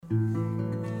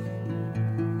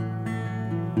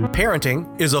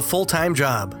Parenting is a full-time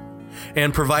job,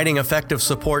 and providing effective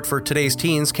support for today's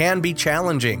teens can be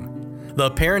challenging.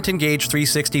 The Parent Engage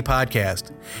 360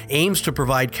 podcast aims to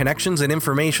provide connections and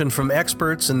information from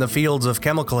experts in the fields of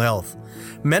chemical health,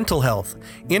 mental health,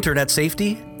 internet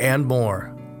safety, and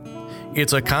more.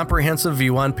 It's a comprehensive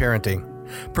view on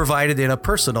parenting, provided in a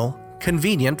personal,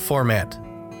 convenient format.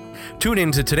 Tune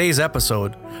in to today's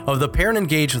episode of the Parent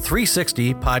Engage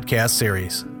 360 podcast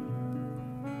series.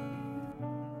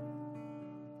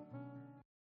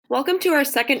 Welcome to our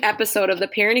second episode of the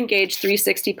Parent Engage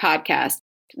 360 podcast.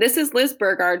 This is Liz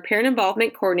Burgard, Parent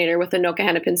Involvement Coordinator with Anoka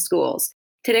Hennepin Schools.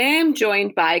 Today I am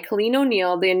joined by Colleen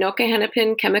O'Neill, the Anoka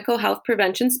Hennepin Chemical Health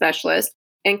Prevention Specialist,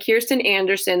 and Kirsten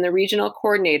Anderson, the Regional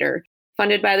Coordinator,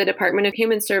 funded by the Department of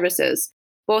Human Services.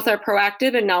 Both are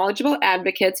proactive and knowledgeable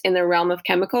advocates in the realm of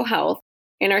chemical health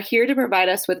and are here to provide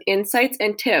us with insights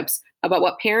and tips about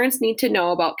what parents need to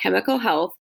know about chemical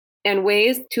health and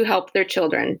ways to help their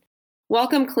children.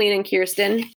 Welcome, Colleen and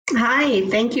Kirsten. Hi,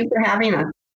 thank you for having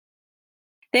us.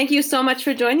 Thank you so much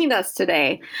for joining us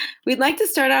today. We'd like to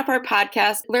start off our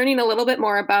podcast learning a little bit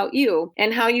more about you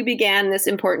and how you began this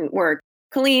important work.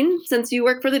 Colleen, since you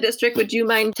work for the district, would you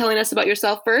mind telling us about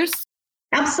yourself first?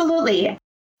 Absolutely.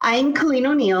 I'm Colleen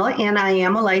O'Neill, and I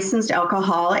am a licensed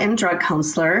alcohol and drug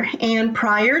counselor. And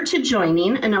prior to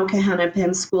joining Anoka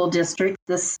Hennepin School District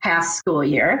this past school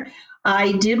year,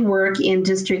 I did work in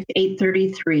District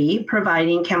 833,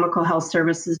 providing chemical health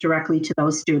services directly to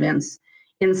those students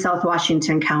in South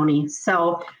Washington County.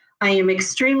 So I am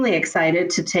extremely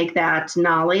excited to take that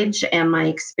knowledge and my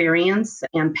experience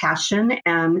and passion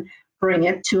and bring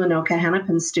it to Anoka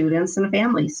Hennepin students and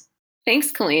families.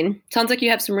 Thanks, Colleen. Sounds like you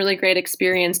have some really great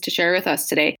experience to share with us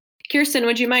today. Kirsten,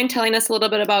 would you mind telling us a little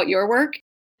bit about your work?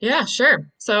 Yeah, sure.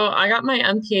 So I got my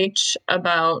MPH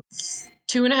about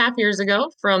 2.5 years ago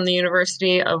from the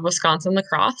University of Wisconsin-La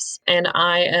Crosse, and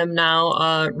I am now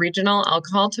a Regional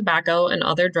Alcohol, Tobacco, and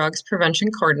Other Drugs Prevention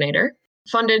Coordinator,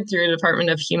 funded through the Department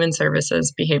of Human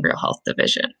Services Behavioral Health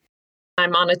Division.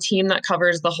 I'm on a team that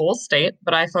covers the whole state,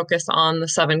 but I focus on the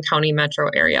 7-county metro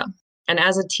area. And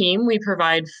as a team, we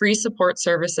provide free support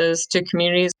services to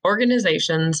communities,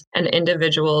 organizations, and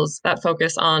individuals that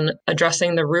focus on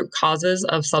addressing the root causes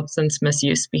of substance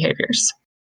misuse behaviors.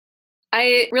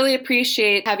 I really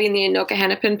appreciate having the Anoka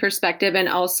Hennepin perspective and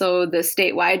also the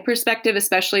statewide perspective,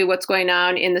 especially what's going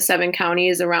on in the 7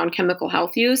 counties around chemical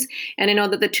health use. And I know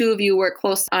that the two of you work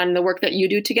close on the work that you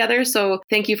do together. So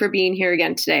thank you for being here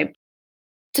again today.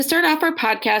 To start off our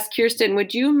podcast, Kirsten,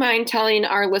 would you mind telling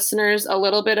our listeners a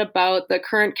little bit about the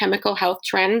current chemical health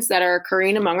trends that are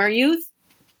occurring among our youth?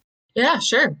 Yeah,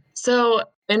 sure. So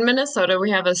in Minnesota,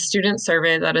 we have a student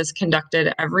survey that is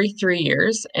conducted every 3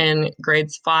 years in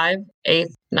grades 5,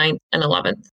 8th, 9th, and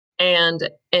 11th. And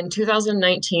in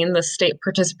 2019, the state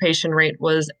participation rate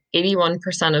was 81%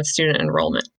 of student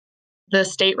enrollment. The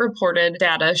state reported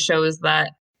data shows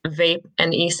that vape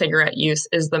and e-cigarette use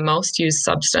is the most used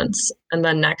substance. And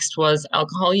then next was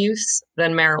alcohol use,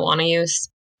 then marijuana use,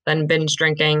 then binge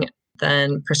drinking,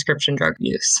 then prescription drug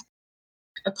use.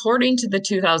 According to the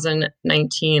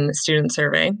 2019 student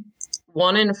survey,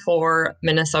 1 in 4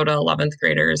 Minnesota 11th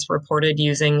graders reported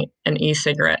using an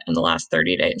e-cigarette in the last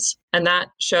 30 days. And that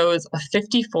shows a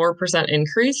 54%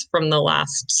 increase from the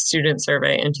last student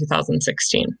survey in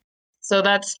 2016. So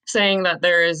that's saying that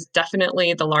there is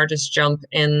definitely the largest jump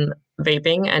in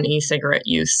vaping and e-cigarette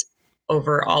use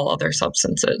over all other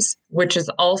substances, which is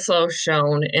also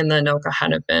shown in the Anoka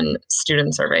Hennepin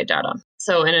student survey data.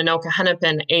 So in Anoka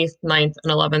Hennepin, 8th, 9th,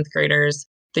 and 11th graders,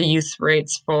 the use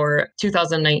rates for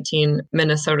 2019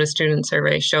 Minnesota student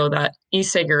survey show that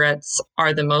e-cigarettes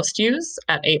are the most used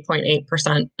at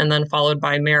 8.8%, and then followed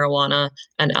by marijuana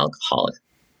and alcohol.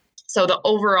 So the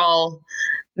overall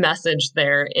message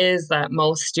there is that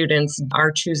most students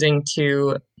are choosing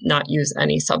to not use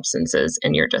any substances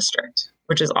in your district,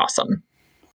 which is awesome.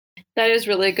 That is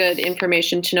really good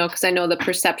information to know, because I know the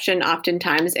perception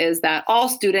oftentimes is that all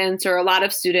students or a lot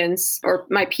of students or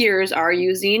my peers are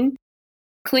using.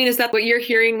 Colleen, is that what you're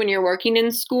hearing when you're working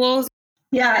in schools?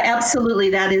 Yeah, absolutely.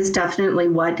 That is definitely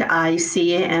what I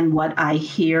see and what I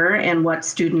hear and what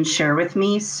students share with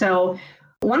me. So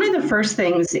one of the first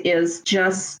things is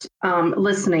just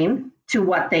listening to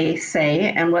what they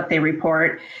say and what they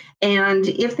report. And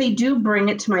if they do bring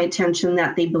it to my attention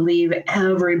that they believe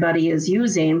everybody is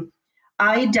using,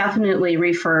 I definitely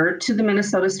refer to the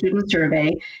Minnesota Student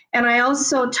Survey. And I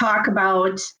also talk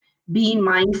about being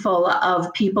mindful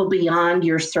of people beyond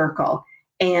your circle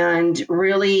and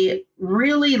really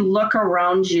look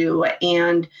around you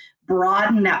and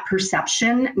broaden that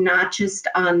perception, not just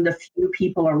on the few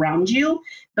people around you,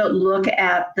 but look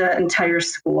at the entire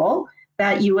school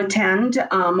that you attend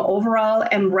overall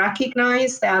and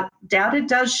recognize that data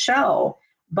does show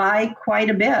by quite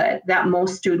a bit that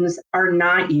most students are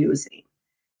not using.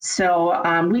 So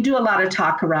we do a lot of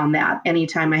talk around that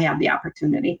anytime I have the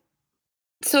opportunity.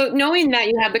 So knowing that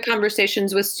you have the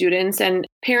conversations with students and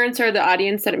parents are the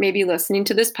audience that may be listening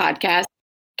to this podcast,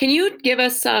 can you give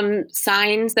us some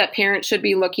signs that parents should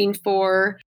be looking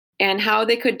for and how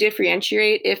they could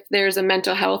differentiate if there's a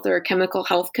mental health or a chemical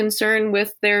health concern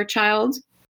with their child?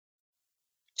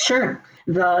 Sure.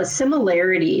 The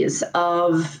similarities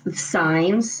of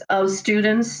signs of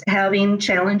students having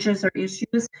challenges or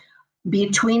issues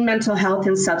between mental health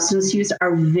and substance use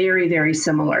are very, very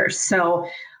similar. So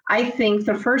I think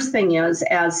the first thing is,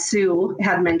 as Sue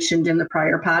had mentioned in the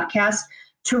prior podcast,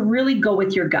 to really go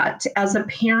with your gut. As a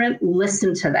parent,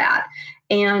 listen to that.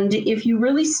 And if you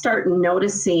really start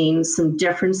noticing some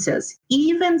differences,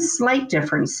 even slight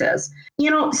differences,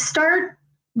 start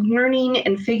learning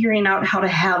and figuring out how to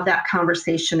have that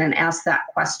conversation and ask that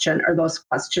question or those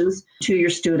questions to your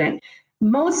student,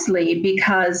 mostly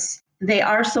because they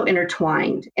are so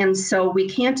intertwined. And so we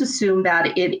can't assume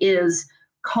that it is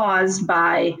caused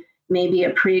by maybe a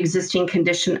pre-existing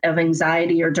condition of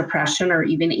anxiety or depression or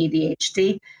even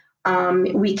ADHD.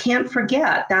 We can't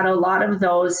forget that a lot of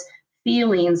those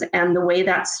feelings and the way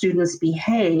that students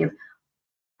behave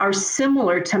are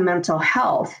similar to mental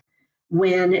health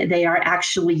when they are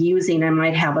actually using and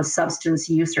might have a substance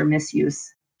use or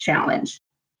misuse challenge.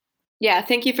 Yeah,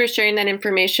 thank you for sharing that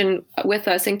information with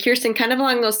us. And Kirsten, kind of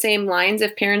along those same lines,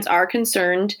 if parents are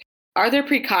concerned, are there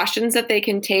precautions that they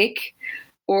can take,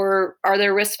 or are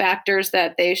there risk factors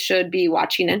that they should be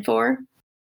watching in for?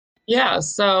 Yeah,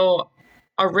 so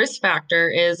a risk factor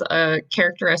is a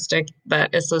characteristic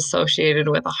that is associated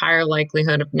with a higher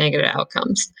likelihood of negative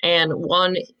outcomes. And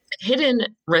one hidden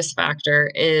risk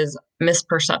factor is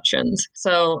misperceptions.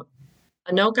 So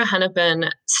Anoka Hennepin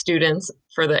students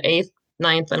for the 8th,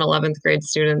 9th, and 11th grade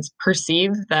students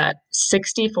perceive that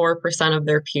 64% of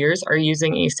their peers are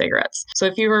using e-cigarettes. So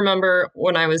if you remember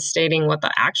when I was stating what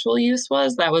the actual use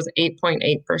was, that was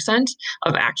 8.8%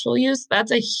 of actual use.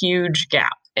 That's a huge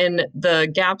gap. And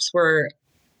the gaps were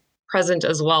present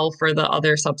as well for the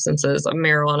other substances of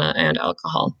marijuana and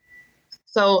alcohol.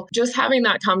 So just having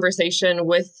that conversation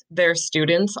with their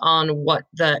students on what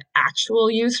the actual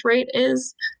use rate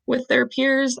is with their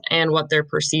peers and what they're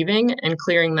perceiving and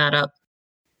clearing that up.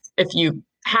 If you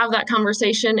have that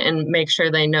conversation and make sure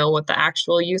they know what the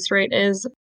actual use rate is,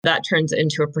 that turns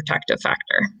into a protective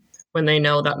factor when they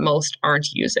know that most aren't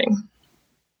using.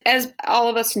 As all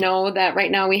of us know that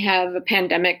right now we have a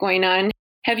pandemic going on,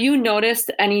 have you noticed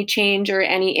any change or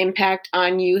any impact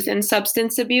on youth and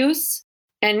substance abuse?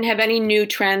 And have any new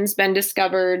trends been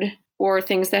discovered or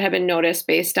things that have been noticed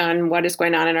based on what is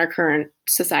going on in our current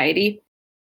society?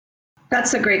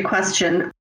 That's a great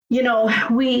question. We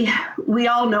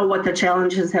all know what the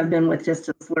challenges have been with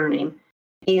distance learning.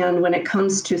 And when it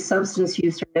comes to substance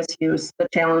use or misuse, the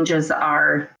challenges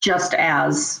are just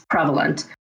as prevalent.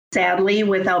 Sadly,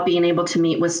 without being able to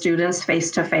meet with students face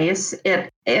to face,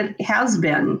 it has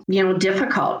been,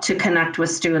 difficult to connect with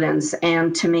students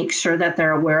and to make sure that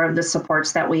they're aware of the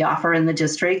supports that we offer in the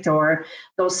district or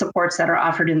those supports that are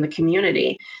offered in the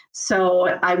community.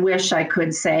 So I wish I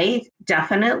could say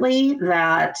definitely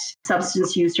that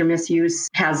substance use or misuse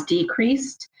has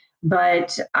decreased,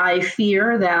 but I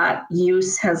fear that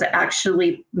use has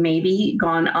actually maybe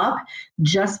gone up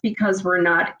just because we're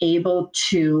not able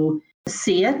to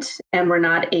see it and we're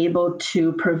not able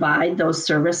to provide those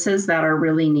services that are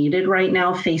really needed right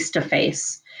now face to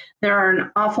face. There are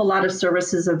an awful lot of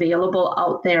services available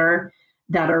out there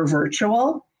that are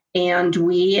virtual, and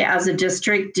we as a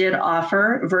district did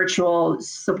offer virtual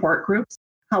support groups.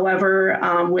 However,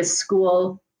 with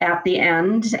school at the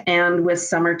end and with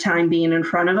summertime being in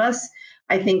front of us,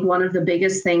 I think one of the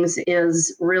biggest things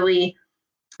is really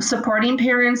supporting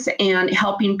parents and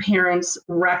helping parents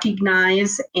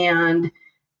recognize and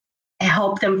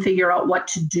help them figure out what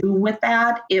to do with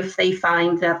that if they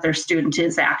find that their student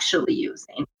is actually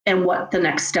using, and what the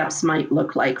next steps might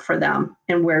look like for them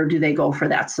and where do they go for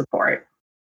that support.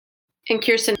 And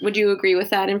Kirsten, would you agree with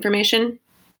that information?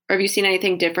 Or have you seen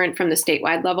anything different from the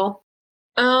statewide level?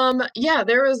 Yeah,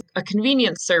 there was a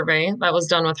convenience survey that was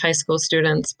done with high school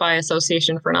students by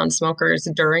Association for Non-Smokers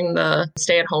during the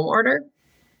stay-at-home order.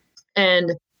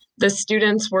 And the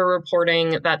students were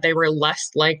reporting that they were less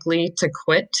likely to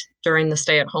quit during the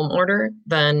stay-at-home order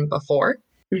than before.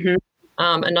 Mm-hmm.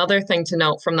 Another thing to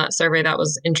note from that survey that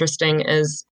was interesting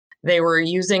is they were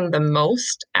using the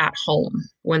most at home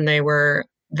when they were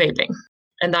vaping.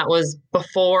 And that was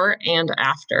before and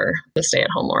after the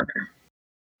stay-at-home order.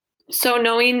 So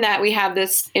knowing that we have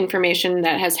this information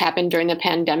that has happened during the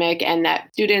pandemic and that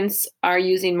students are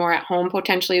using more at home,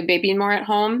 potentially vaping more at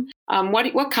home, why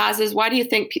do you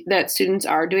think that students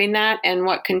are doing that? And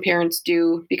what can parents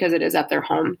do because it is at their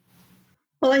home?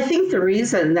 Well, I think the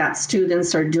reason that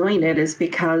students are doing it is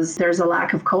because there's a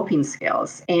lack of coping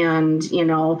skills. And,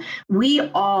 we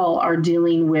all are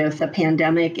dealing with a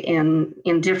pandemic in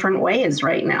different ways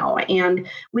right now. And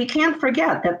we can't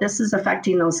forget that this is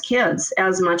affecting those kids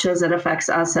as much as it affects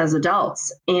us as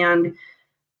adults. And,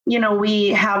 we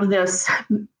have this,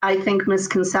 I think,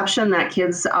 misconception that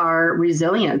kids are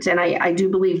resilient. And I do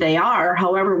believe they are.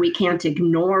 However, we can't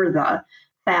ignore the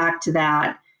fact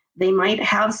that they might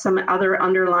have some other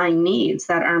underlying needs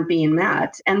that aren't being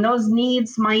met. And those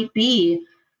needs might be,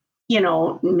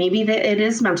 maybe it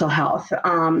is mental health.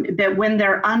 But when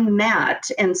they're unmet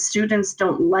and students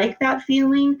don't like that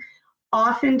feeling,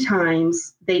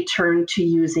 oftentimes they turn to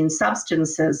using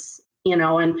substances,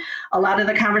 and a lot of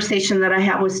the conversation that I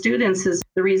have with students is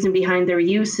the reason behind their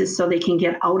use is so they can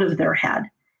get out of their head.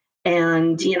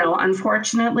 And,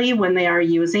 unfortunately, when they are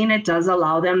using, it does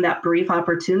allow them that brief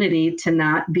opportunity to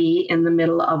not be in the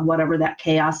middle of whatever that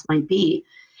chaos might be.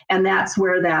 And that's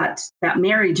where that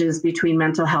marriage is between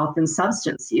mental health and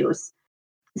substance use.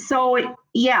 So,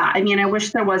 yeah, I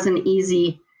wish there was an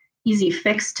easy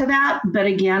fix to that. But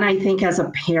again, I think as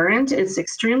a parent, it's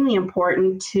extremely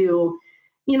important to,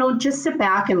 just sit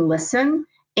back and listen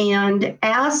and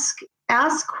ask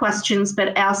questions,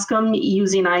 but ask them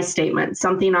using I statements,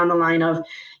 something on the line of,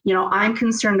 I'm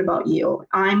concerned about you.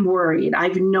 I'm worried.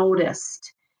 I've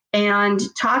noticed. And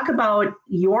talk about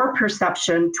your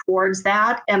perception towards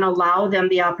that and allow them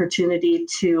the opportunity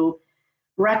to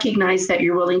recognize that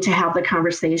you're willing to have the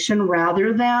conversation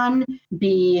rather than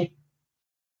be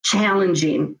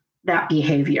challenging that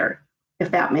behavior,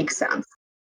 if that makes sense.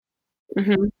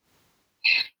 Mm-hmm.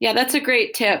 Yeah, that's a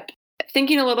great tip.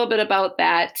 Thinking a little bit about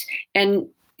that and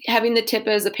having the tip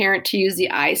as a parent to use the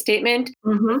I statement,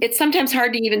 It's sometimes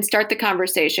hard to even start the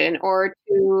conversation or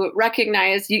to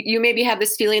recognize you maybe have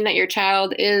this feeling that your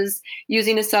child is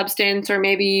using a substance, or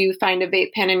maybe you find a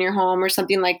vape pen in your home or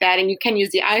something like that, and you can use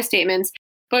the I statements.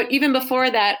 But even before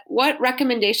that, what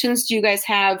recommendations do you guys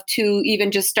have to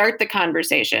even just start the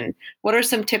conversation? What are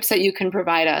some tips that you can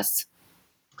provide us?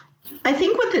 I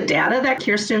think with the data that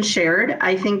Kirsten shared,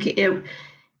 I think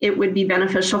it would be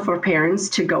beneficial for parents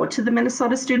to go to the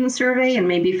Minnesota Student Survey and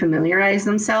maybe familiarize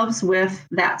themselves with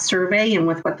that survey and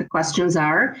with what the questions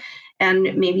are, and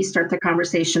maybe start the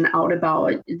conversation out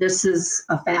about this is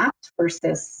a fact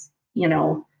versus,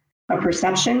 a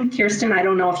perception. Kirsten, I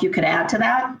don't know if you could add to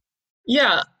that.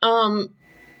 Yeah,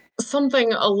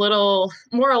 something a little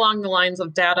more along the lines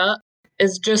of data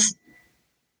is just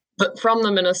from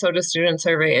the Minnesota Student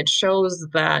Survey, it shows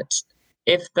that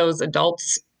if those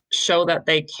adults show that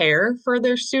they care for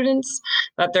their students,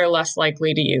 that they're less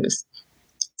likely to use.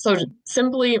 So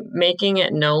simply making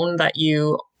it known that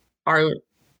you are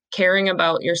caring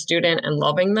about your student and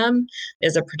loving them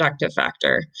is a productive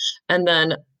factor. And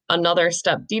then another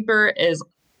step deeper is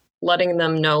letting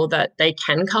them know that they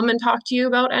can come and talk to you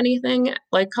about anything.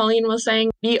 Like Colleen was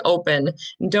saying, be open,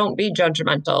 don't be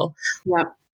judgmental.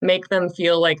 Yep. Make them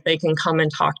feel like they can come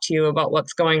and talk to you about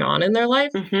what's going on in their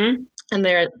life. Mm-hmm. And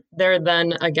they're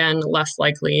then, again, less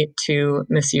likely to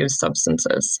misuse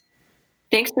substances.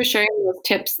 Thanks for sharing those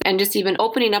tips and just even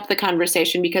opening up the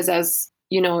conversation, because as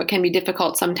you know, it can be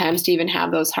difficult sometimes to even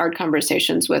have those hard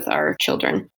conversations with our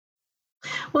children.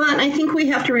 Well, and I think we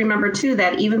have to remember, too,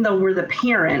 that even though we're the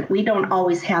parent, we don't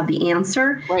always have the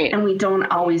answer, right, and we don't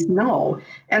always know.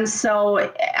 And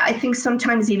so I think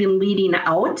sometimes even leading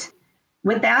out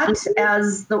with that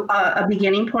as a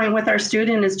beginning point with our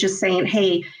student is just saying,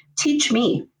 hey, teach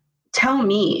me, tell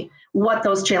me what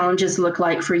those challenges look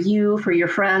like for you, for your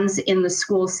friends in the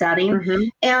school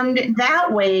setting. And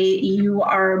that way you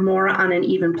are more on an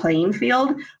even playing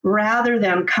field rather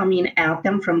than coming at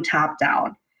them from top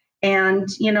down. And,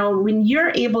 when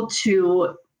you're able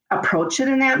to approach it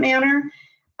in that manner,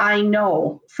 I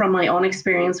know from my own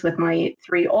experience with my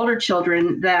 3 older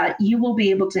children that you will be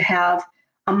able to have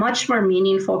a much more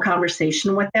meaningful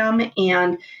conversation with them,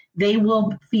 and they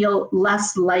will feel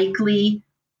less likely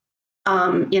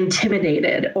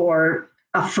intimidated or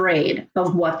afraid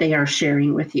of what they are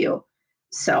sharing with you.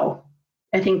 So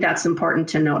I think that's important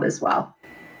to note as well.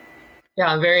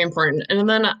 Yeah, very important. And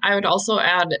then I would also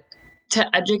add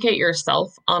to educate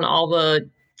yourself on all the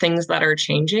things that are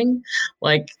changing,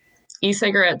 like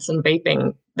e-cigarettes and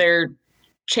vaping. They're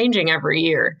changing every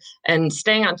year. And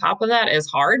staying on top of that is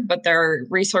hard, but there are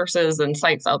resources and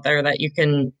sites out there that you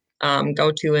can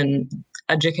go to and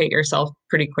educate yourself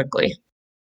pretty quickly.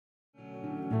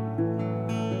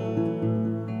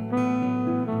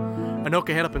 Anoka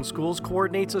Hennepin Schools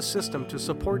coordinates a system to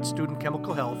support student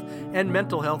chemical health and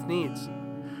mental health needs.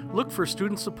 Look for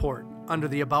student support under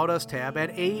the About Us tab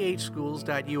at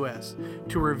ahschools.us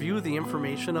to review the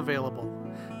information available.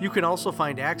 You can also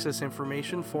find access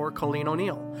information for Colleen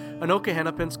O'Neill, Anoka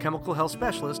Hennepin's chemical health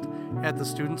specialist, at the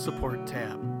Student Support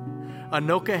tab.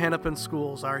 Anoka Hennepin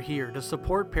Schools are here to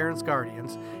support parents'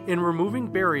 guardians in removing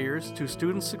barriers to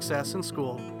student success in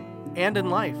school and in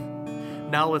life.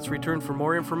 Now let's return for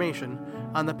more information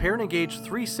on the Parent Engage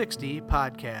 360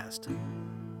 podcast.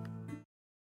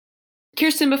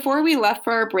 Kirsten, before we left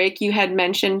for our break, you had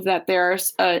mentioned that there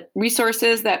are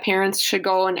resources that parents should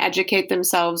go and educate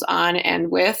themselves on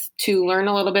and with to learn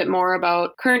a little bit more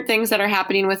about current things that are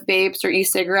happening with vapes or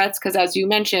e-cigarettes, because as you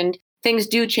mentioned, things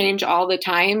do change all the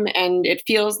time, and it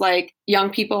feels like young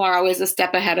people are always a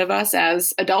step ahead of us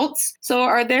as adults. So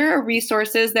are there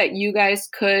resources that you guys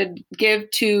could give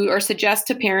to or suggest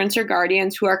to parents or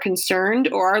guardians who are concerned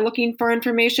or are looking for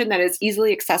information that is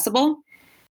easily accessible?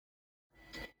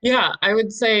 Yeah, I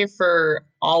would say for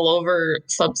all over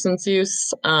substance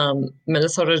use,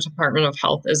 Minnesota Department of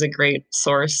Health is a great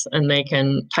source, and they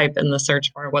can type in the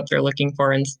search bar what they're looking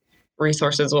for and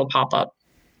resources will pop up,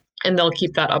 and they'll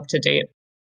keep that up to date.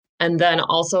 And then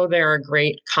also there are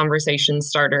great conversation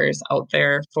starters out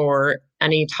there for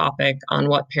any topic on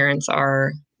what parents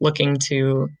are looking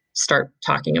to start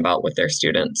talking about with their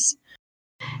students.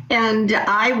 And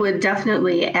I would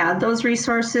definitely add those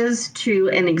resources to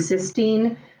an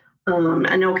existing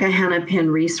Anoka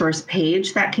Hennepin resource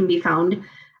page that can be found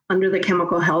under the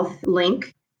chemical health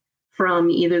link from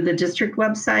either the district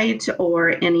website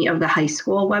or any of the high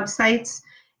school websites.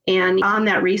 And on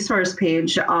that resource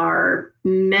page are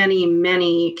many,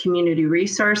 many community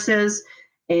resources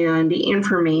and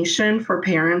information for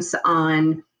parents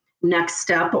on next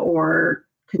step or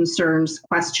concerns,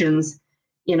 questions,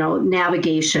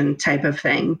 navigation type of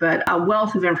thing, but a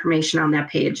wealth of information on that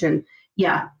page. And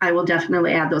yeah, I will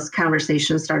definitely add those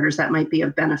conversation starters that might be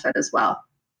of benefit as well.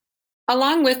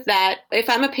 Along with that, if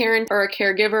I'm a parent or a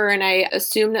caregiver and I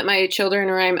assume that my children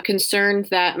or I'm concerned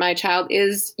that my child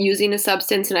is using a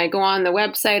substance and I go on the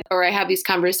website or I have these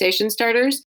conversation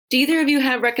starters, do either of you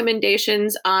have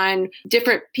recommendations on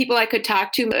different people I could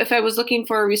talk to if I was looking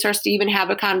for a resource to even have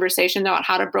a conversation about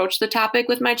how to broach the topic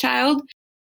with my child?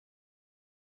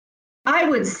 I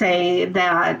would say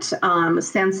that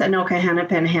since Anoka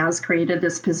Hennepin has created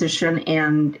this position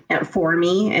and for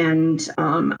me, and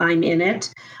I'm in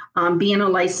it, being a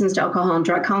licensed alcohol and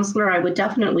drug counselor, I would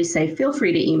definitely say feel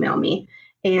free to email me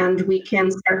and we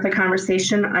can start the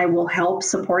conversation. I will help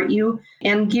support you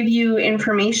and give you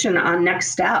information on next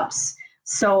steps.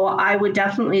 So I would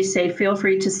definitely say feel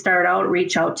free to start out,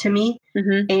 reach out to me.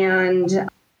 Mm-hmm. And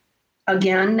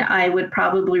again, I would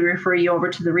probably refer you over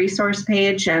to the resource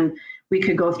page and we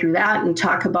could go through that and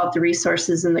talk about the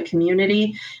resources in the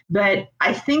community. But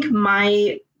I think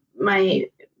my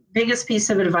biggest piece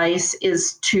of advice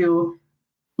is to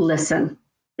listen.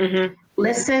 Mm-hmm.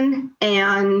 Listen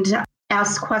and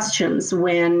ask questions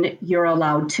when you're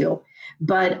allowed to,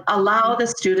 but allow the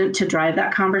student to drive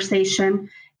that conversation.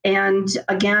 And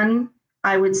again,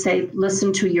 I would say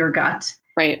listen to your gut.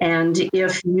 Right. And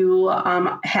if you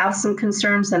have some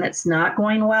concerns and it's not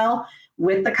going well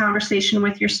with the conversation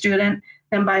with your student,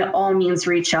 then by all means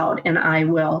reach out and I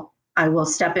will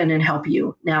step in and help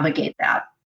you navigate that.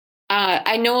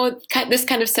 I know this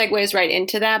kind of segues right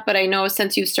into that, but I know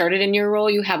since you've started in your role,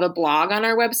 you have a blog on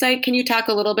our website. Can you talk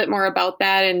a little bit more about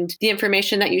that and the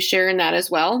information that you share in that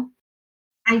as well?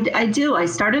 I do. I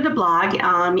started a blog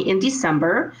in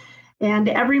December, and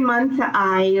every month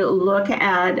I look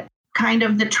at kind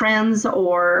of the trends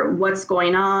or what's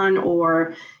going on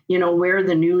or, where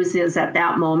the news is at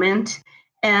that moment.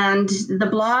 And the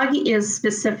blog is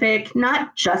specific,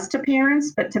 not just to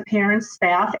parents, but to parents,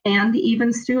 staff, and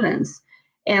even students.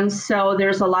 And so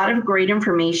there's a lot of great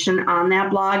information on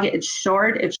that blog. It's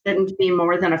short. It shouldn't be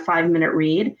more than a 5-minute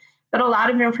read, but a lot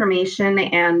of information.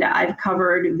 And I've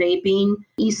covered vaping,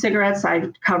 e-cigarettes.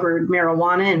 I've covered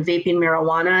marijuana and vaping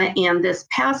marijuana. And this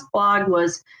past blog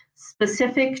was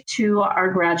specific to our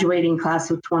graduating class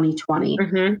of 2020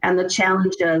 mm-hmm. and the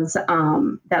challenges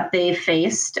that they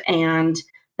faced and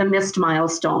the missed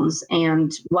milestones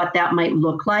and what that might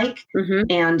look like mm-hmm.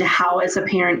 and how as a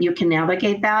parent you can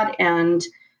navigate that and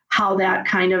how that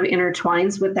kind of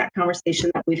intertwines with that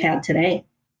conversation that we've had today.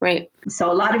 Right.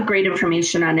 So a lot of great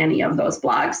information on any of those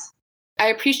blogs. I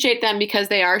appreciate them because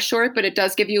they are short, but it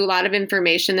does give you a lot of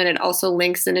information, and it also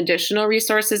links in additional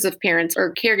resources if parents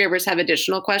or caregivers have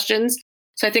additional questions.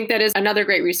 So I think that is another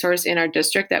great resource in our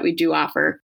district that we do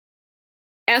offer.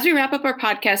 As we wrap up our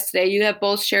podcast today, you have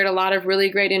both shared a lot of really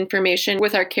great information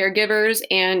with our caregivers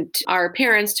and our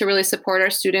parents to really support our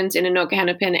students in Anoka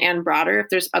Hennepin and broader. If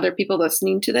there's other people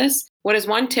listening to this, what is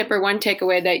one tip or one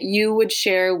takeaway that you would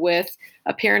share with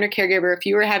a parent or caregiver if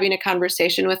you were having a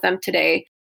conversation with them today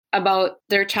about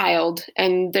their child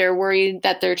and they're worried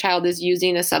that their child is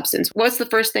using a substance? What's the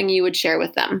first thing you would share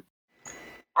with them?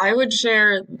 I would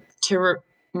share to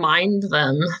remind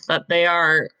them that they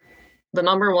are the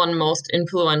number one most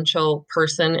influential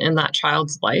person in that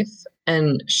child's life,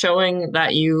 and showing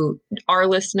that you are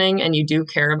listening and you do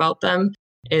care about them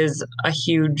is a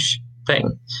huge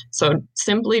thing. So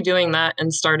simply doing that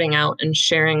and starting out and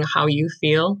sharing how you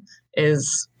feel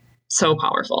is so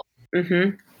powerful.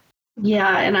 Mm-hmm.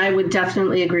 Yeah, and I would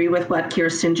definitely agree with what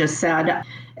Kirsten just said,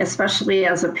 especially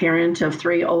as a parent of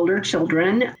 3 older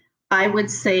children. I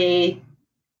would say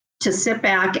to sit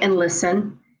back and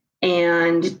listen,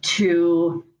 and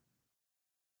to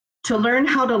learn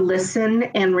how to listen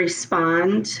and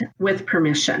respond with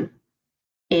permission.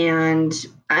 And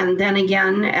then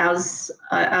again, as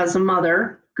a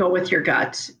mother, go with your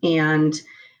gut and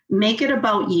make it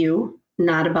about you,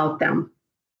 not about them.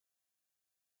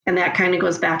 And that kind of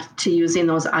goes back to using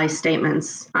those I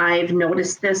statements. I've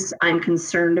noticed this. I'm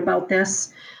concerned about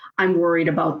this. I'm worried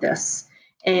about this.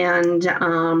 And,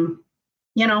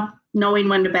 knowing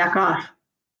when to back off.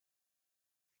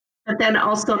 But then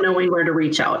also knowing where to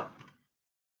reach out.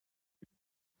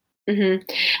 Mm-hmm.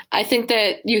 I think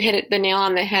that you hit the nail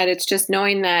on the head. It's just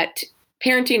knowing that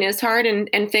parenting is hard and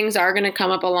things are going to come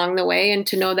up along the way, and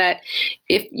to know that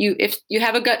if you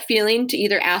have a gut feeling, to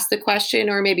either ask the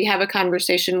question or maybe have a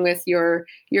conversation with your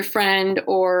friend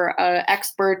or an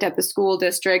expert at the school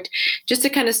district, just to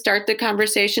kind of start the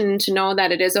conversation and to know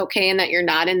that it is okay and that you're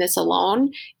not in this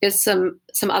alone, is some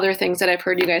other things that I've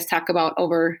heard you guys talk about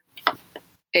over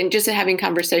and just having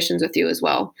conversations with you as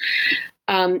well.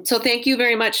 So thank you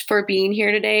very much for being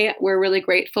here today. We're really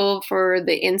grateful for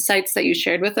the insights that you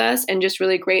shared with us, and just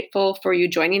really grateful for you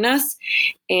joining us.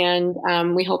 And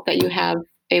we hope that you have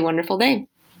a wonderful day.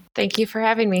 Thank you for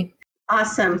having me.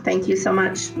 Awesome. Thank you so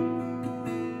much.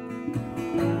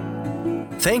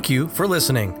 Thank you for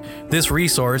listening. This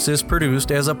resource is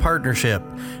produced as a partnership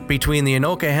between the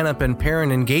Anoka Hennepin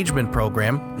Parent Engagement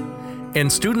Program and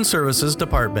Student Services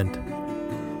Department.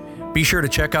 Be sure to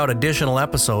check out additional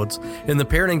episodes in the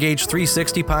Parent Engage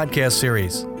 360 podcast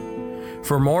series.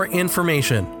 For more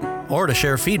information or to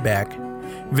share feedback,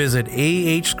 visit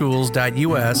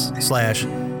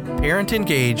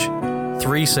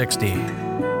aahschools.us/parentengage360.